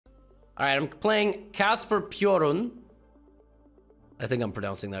All right, I'm playing Kasper Pjorun. I think I'm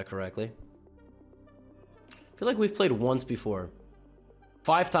pronouncing that correctly. I feel like we've played once before.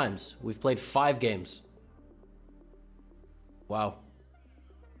 5 times. We've played 5 games. Wow.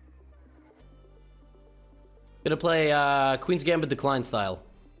 Gonna play Queen's Gambit Decline style.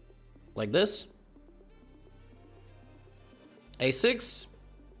 Like this. A6.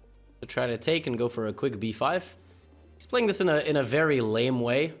 To try to take and go for a quick B5. He's playing this in a very lame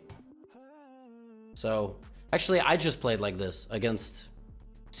way. So, actually, I just played like this against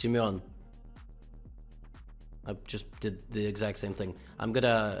Simeon. I just did the exact same thing. I'm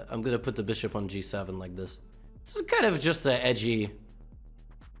gonna put the bishop on G7 like this. This is kind of just an edgy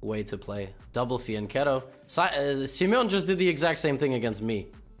way to play. Double fianchetto. Simeon just did the exact same thing against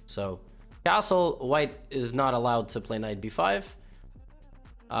me. So, castle, white is not allowed to play knight B5.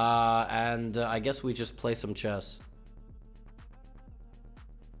 And I guess we just play some chess.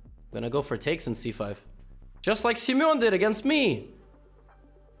 I'm gonna go for takes in C5. Just like Simeon did against me.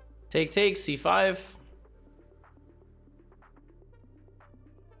 Take, C5.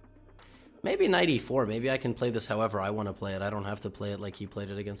 Maybe knight E4. Maybe I can play this however I want to play it. I don't have to play it like he played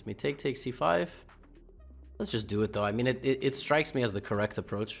it against me. Take, C5. Let's just do it though. I mean, it strikes me as the correct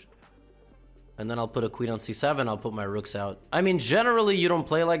approach. And then I'll put a queen on C7. I'll put my rooks out. I mean, generally you don't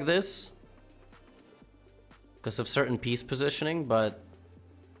play like this because of certain piece positioning, but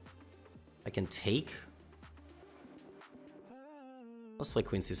I can take. Let's play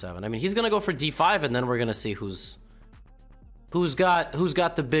queen C7. I mean, he's gonna go for D5, and then we're gonna see who's got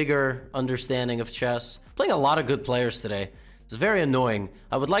the bigger understanding of chess. Playing a lot of good players today. It's very annoying.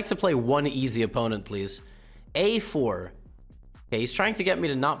 I would like to play one easy opponent, please. A4. Okay, he's trying to get me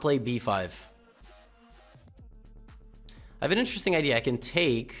to not play B5. I have an interesting idea. I can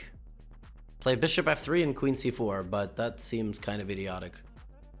take, play bishop F3 and queen C4, but that seems kind of idiotic.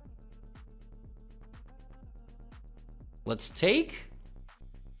 Let's take.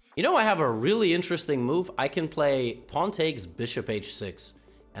 You know, I have a really interesting move. I can play pawn takes bishop H6,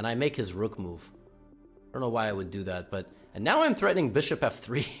 and I make his rook move. I don't know why I would do that, but... And now I'm threatening bishop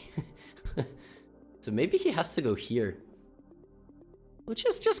F3. So maybe he has to go here. Which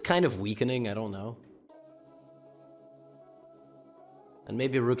is just kind of weakening, I don't know. And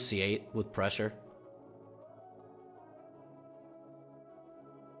maybe rook C8 with pressure.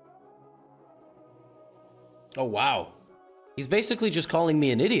 Oh, wow. He's basically just calling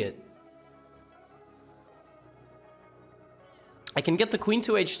me an idiot. I can get the queen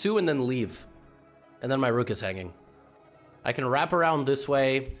to H2 and then leave. And then my rook is hanging. I can wrap around this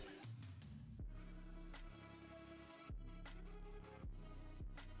way.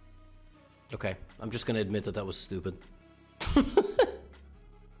 Okay, I'm just gonna admit that that was stupid.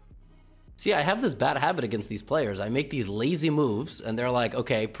 See, I have this bad habit against these players. I make these lazy moves, and they're like,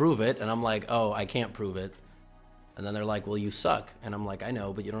 okay, prove it. And I'm like, oh, I can't prove it. And then they're like, well, you suck. And I'm like, I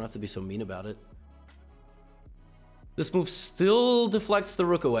know, but you don't have to be so mean about it. This move still deflects the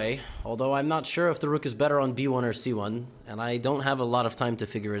rook away, although I'm not sure if the rook is better on B1 or C1, and I don't have a lot of time to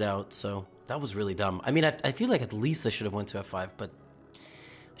figure it out, so that was really dumb. I mean, I feel like at least I should have went to F5, but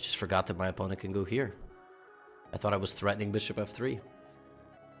I just forgot that my opponent can go here. I thought I was threatening bishop F3.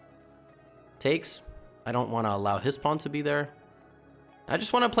 Takes. I don't want to allow his pawn to be there. I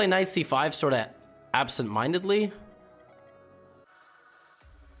just want to play knight C5 sort of absent-mindedly.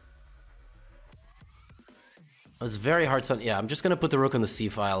 It's very hard to... Yeah, I'm just going to put the rook on the C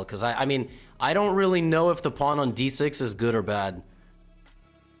file, because I mean, I don't really know if the pawn on D6 is good or bad.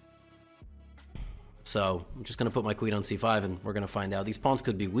 So, I'm just going to put my queen on C5, and we're going to find out. These pawns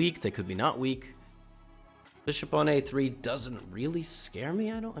could be weak, they could be not weak. Bishop on A3 doesn't really scare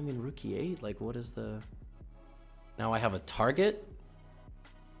me, I mean, rook E8, like, what is the... Now I have a target?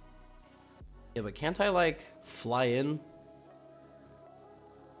 Yeah, but can't I, like, fly in?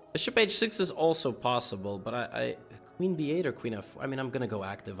 Bishop H6 is also possible, but I queen B8 or queen F4. I mean, I'm gonna go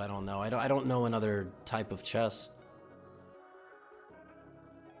active. I don't know. I don't know another type of chess.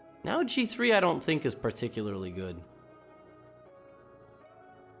 Now G3 I don't think is particularly good.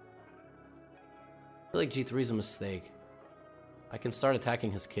 I feel like G3 is a mistake. I can start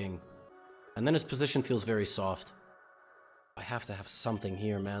attacking his king. And then his position feels very soft. I have to have something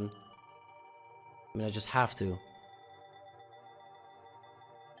here, man. I mean, I just have to.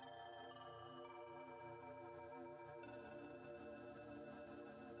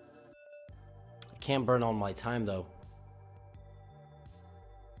 Can't burn all my time though.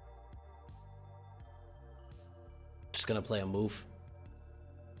 Just gonna play a move.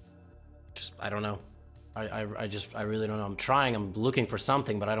 Just I don't know. I really don't know. I'm trying. I'm looking for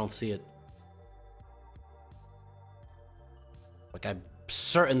something, but I don't see it. Like I'm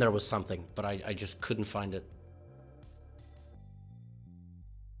certain there was something, but I just couldn't find it.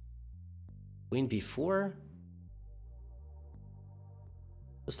 Queen b4.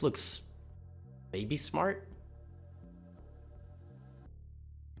 This looks maybe smart.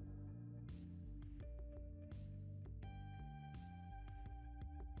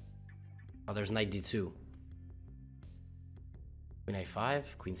 Oh, there's knight d2. Queen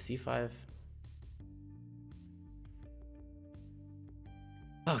a5, queen c5.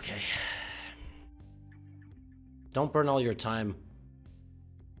 Okay. Don't burn all your time.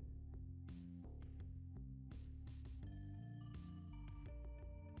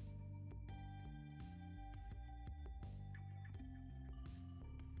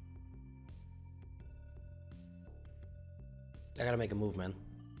 I gotta make a move, man.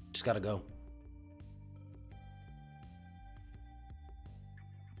 Just gotta go.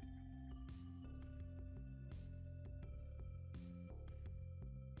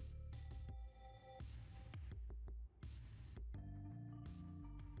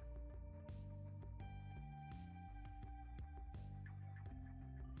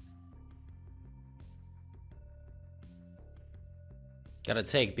 Gotta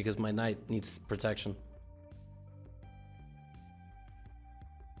take because my knight needs protection.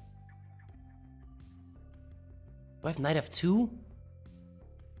 Do I have knight f2?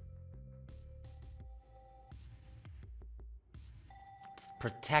 It's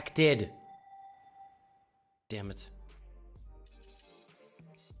protected. Damn it.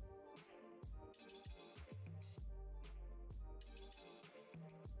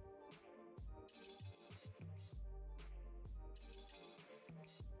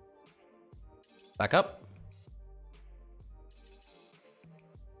 Back up.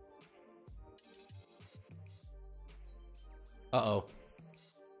 Uh-oh.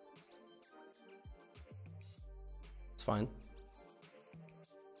 It's fine.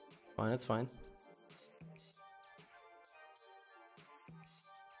 Fine, it's fine.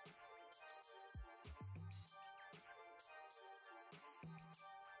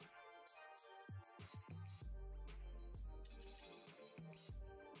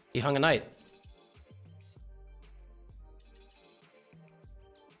 He hung a knight.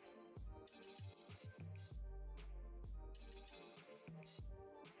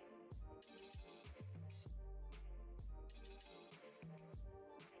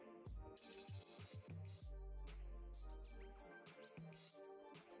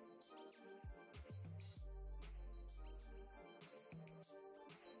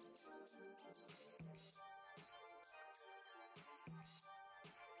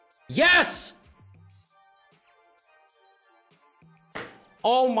 Yes!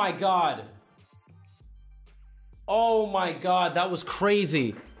 Oh my god. Oh my god, that was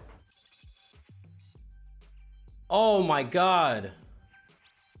crazy. Oh my god.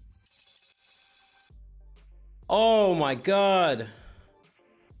 Oh my god.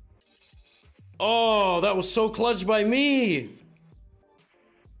 Oh, that was so clutch by me.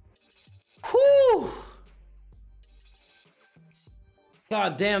 Whew.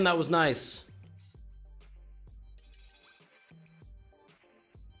 God damn, that was nice.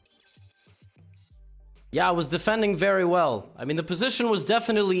 Yeah, I was defending very well. I mean, the position was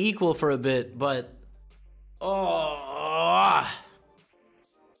definitely equal for a bit, but... Oh...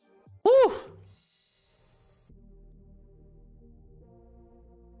 Whew!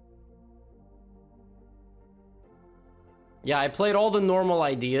 Yeah, I played all the normal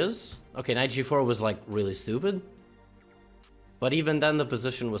ideas. Okay, knight g4 was, like, really stupid. But even then, the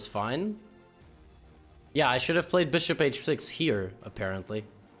position was fine. Yeah, I should have played bishop h6 here, apparently.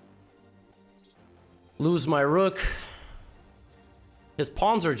 Lose my rook. His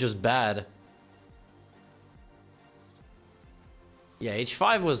pawns are just bad. Yeah,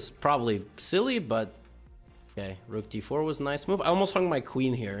 h5 was probably silly, but... Okay, rook d4 was a nice move. I almost hung my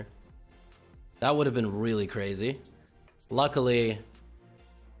queen here. That would have been really crazy. Luckily...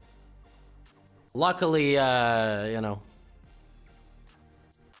 Luckily, you know...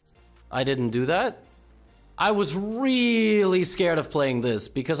 I didn't do that. I was really scared of playing this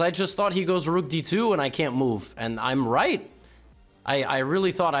because I just thought he goes rook d2 and I can't move. And I'm right. I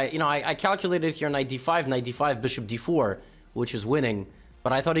really thought I calculated here knight d5, bishop d4, which is winning.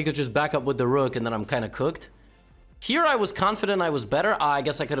 But I thought he could just back up with the rook and then I'm kind of cooked. Here I was confident I was better. I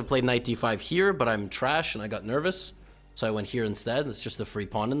guess I could have played knight d5 here, but I'm trash and I got nervous. So I went here instead. It's just a free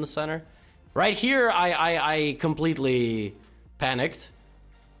pawn in the center. Right here, I completely panicked.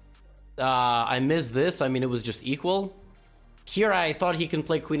 I missed this. I mean, it was just equal. Here, I thought he can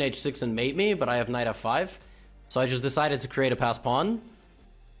play queen h6 and mate me, but I have knight f5. So I just decided to create a pass pawn.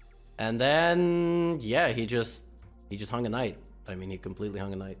 And then, yeah, he just hung a knight. I mean, he completely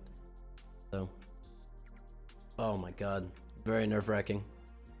hung a knight. So, oh my god, very nerve-wracking.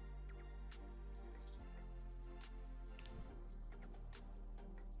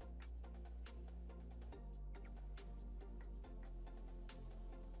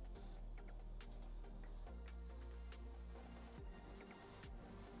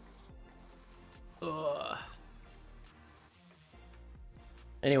 Ugh.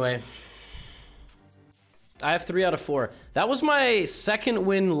 Anyway, I have 3 out of 4. That was my second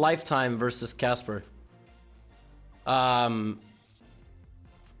win lifetime versus Casper. I've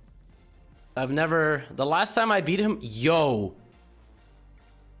never... The last time I beat him... Yo!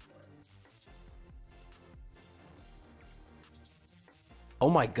 Oh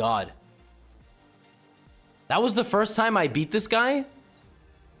my god. That was the first time I beat this guy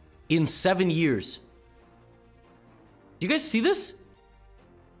in 7 years. Do you guys see this?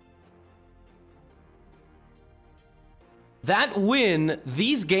 That win,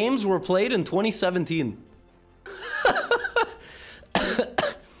 these games were played in 2017.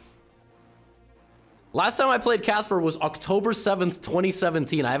 Last time I played Casper was October 7th,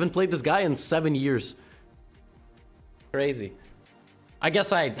 2017. I haven't played this guy in 7 years. Crazy. I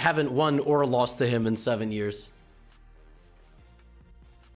guess I haven't won or lost to him in 7 years.